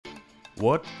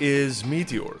What is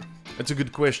Meteor? It's a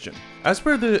good question. As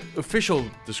per the official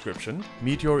description,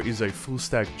 Meteor is a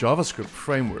full-stack JavaScript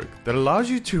framework that allows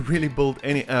you to really build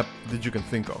any app that you can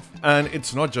think of. And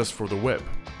it's not just for the web.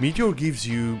 Meteor gives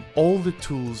you all the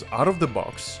tools out of the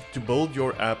box to build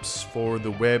your apps for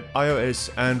the web, iOS,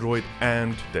 Android,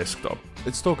 and desktop.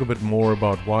 Let's talk a bit more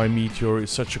about why Meteor is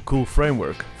such a cool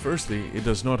framework. Firstly, it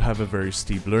does not have a very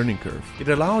steep learning curve. It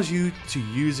allows you to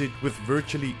use it with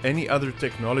virtually any other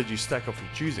technology stack of your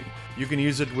choosing. You can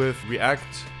use it with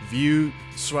React, Vue,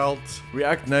 Svelte,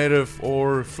 React Native,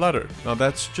 or Flutter. Now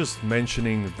that's just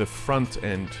mentioning the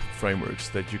front-end frameworks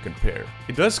that you can pair.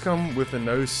 It does come with a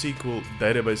NoSQL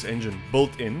database engine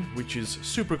built in, which is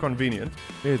super convenient.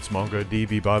 It's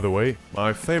MongoDB, by the way.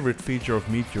 My favorite feature of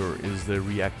Meteor is the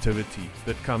reactivity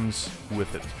that comes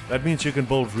with it. That means you can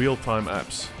build real-time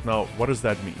apps. Now, what does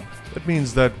that mean? That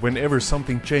means that whenever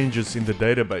something changes in the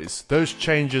database, those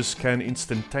changes can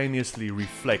instantaneously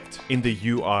reflect in the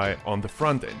UI on the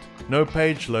front end. No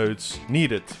page loads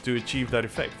needed to achieve that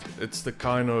effect. It's the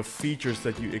kind of features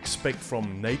that you expect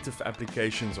from native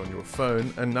applications on your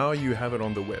phone, and now you have it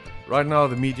on the web. Right now,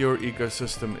 the Meteor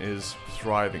ecosystem is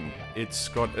thriving. It's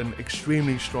got an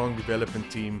extremely strong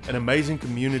development team, an amazing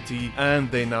community,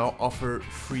 and they now offer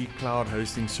free cloud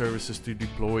hosting services to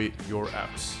deploy your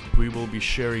apps. We will be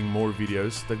sharing more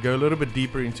videos that go a little bit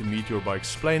deeper into Meteor by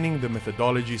explaining the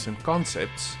methodologies and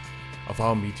concepts of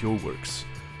how Meteor works.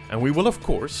 And we will of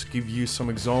course give you some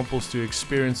examples to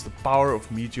experience the power of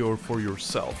Meteor for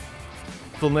yourself.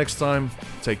 Till next time,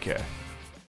 take care.